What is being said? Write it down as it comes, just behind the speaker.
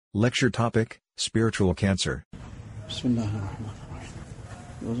Lecture topic, Spiritual Cancer. Bismillah ar-Rahman ar-Rahim.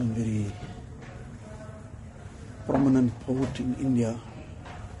 There was a very prominent poet in India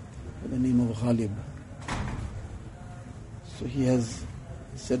by the name of Ghalib. So he has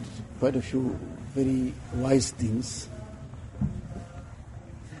said quite a few very wise things.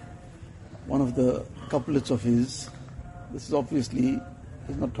 One of the couplets of his, this is obviously,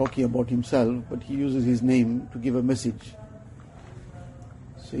 he's not talking about himself, but he uses his name to give a message.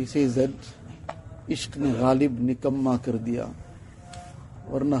 So he says that इश्क ने गालिब निकम्मा कर दिया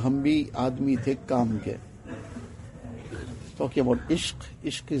वरना हम भी आदमी थे काम के. Talking about ishq.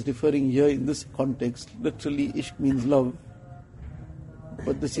 Ishq is referring here in this context. Literally, ishq means love.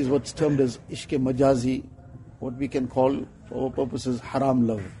 But this is what's termed as ishq majazi, what we can call, for our purposes, haram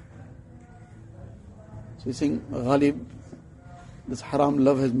love. So he's saying, Ghalib, this haram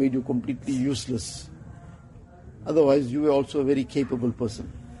love has made you completely useless. Otherwise, you were also a very capable person.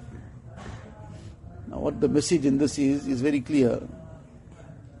 Now, what the message in this is very clear.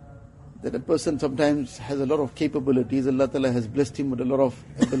 That a person sometimes has a lot of capabilities. Allah Ta'ala has blessed him with a lot of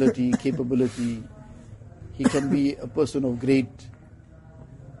ability, capability. He can be a person of great.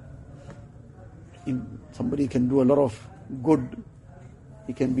 Somebody can do a lot of good.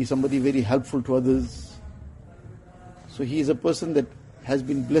 He can be somebody very helpful to others. So he is a person that has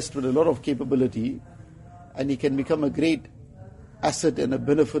been blessed with a lot of capability, and he can become a great asset and a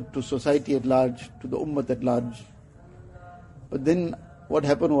benefit to society at large, to the ummah at large. But then what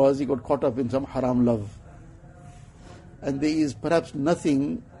happened was he got caught up in some haram love. And there is perhaps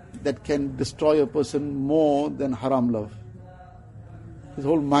nothing that can destroy a person more than haram love. His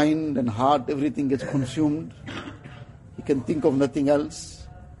whole mind and heart, everything gets consumed. He can think of nothing else.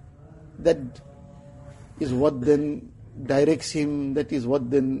 That is what then directs him. That is what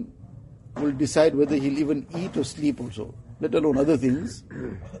then will decide whether he'll even eat or sleep also, let alone other things.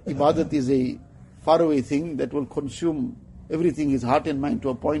 Ibadat is a faraway thing that will consume everything, his heart and mind, to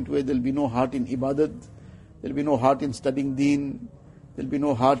a point where there'll be no heart in ibadat, there'll be no heart in studying deen, there'll be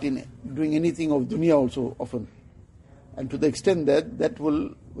no heart in doing anything of dunya also often. And to the extent that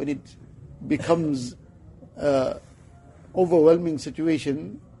will, when it becomes overwhelming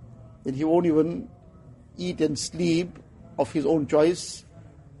situation, then he won't even eat and sleep of his own choice.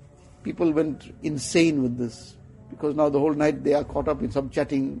 People went insane with this, because now the whole night they are caught up in some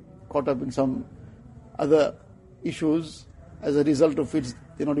chatting, caught up in some other issues, as a result of which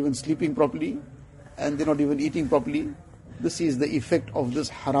they're not even sleeping properly and they're not even eating properly. This is the effect of this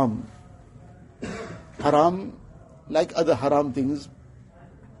haram. Haram, like other haram things,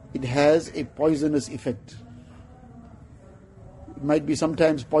 it has a poisonous effect. It might be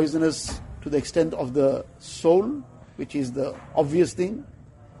sometimes poisonous to the extent of the soul, which is the obvious thing,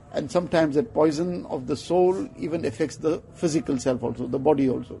 and sometimes that poison of the soul even affects the physical self also, the body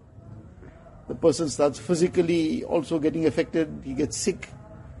also. The person starts physically also getting affected, he gets sick,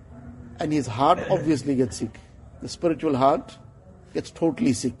 and his heart obviously gets sick. The spiritual heart gets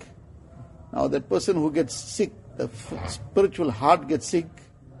totally sick. Now that person who gets sick, the spiritual heart gets sick,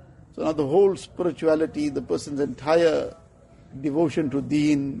 so now the whole spirituality, the person's entire devotion to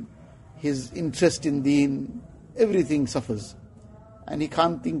deen, his interest in deen, everything suffers. And he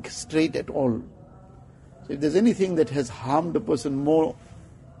can't think straight at all. So if there's anything that has harmed a person more,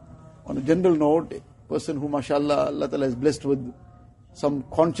 on a general note, a person who, mashallah, Allah Ta'ala has blessed with some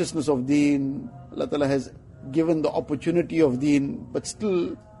consciousness of deen, Allah Ta'ala has given the opportunity of deen, but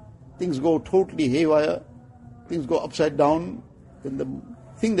still things go totally haywire, things go upside down, then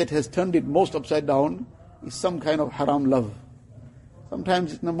the thing that has turned it most upside down is some kind of haram love.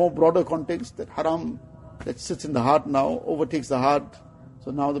 Sometimes in a more broader context, that haram that sits in the heart now overtakes the heart.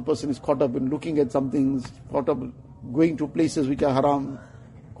 So now the person is caught up in looking at some things, caught up going to places which are haram,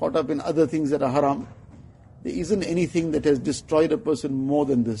 caught up in other things that are haram. There isn't anything that has destroyed a person more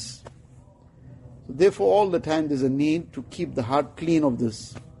than this. So therefore, all the time there's a need to keep the heart clean of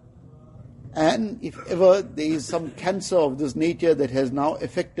this. And if ever there is some cancer of this nature that has now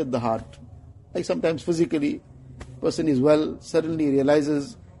affected the heart, like sometimes physically, person is well, suddenly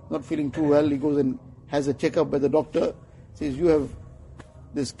realizes not feeling too well, he goes and has a checkup by the doctor, says you have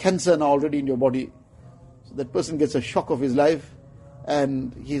this cancer now already in your body. So that person gets a shock of his life,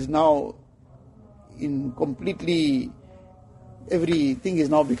 and he's now in completely, everything is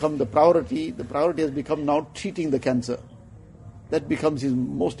now become the priority. The priority has become now treating the cancer. That becomes his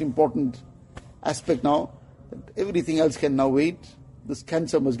most important aspect now. That everything else can now wait. This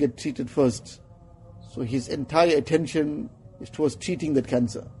cancer must get treated first. So his entire attention is towards treating that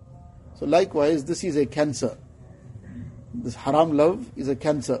cancer. So likewise, this is a cancer. This haram love is a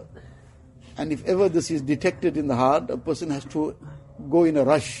cancer. And if ever this is detected in the heart, a person has to go in a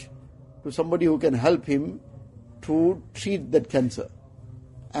rush to somebody who can help him to treat that cancer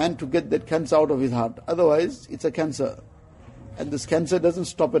and to get that cancer out of his heart. Otherwise, it's a cancer. And this cancer doesn't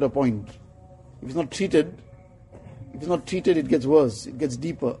stop at a point. If it's not treated, it gets worse, it gets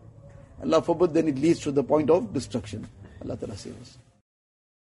deeper. Allah forbid, then it leads to the point of destruction. Allah Ta'ala saves us.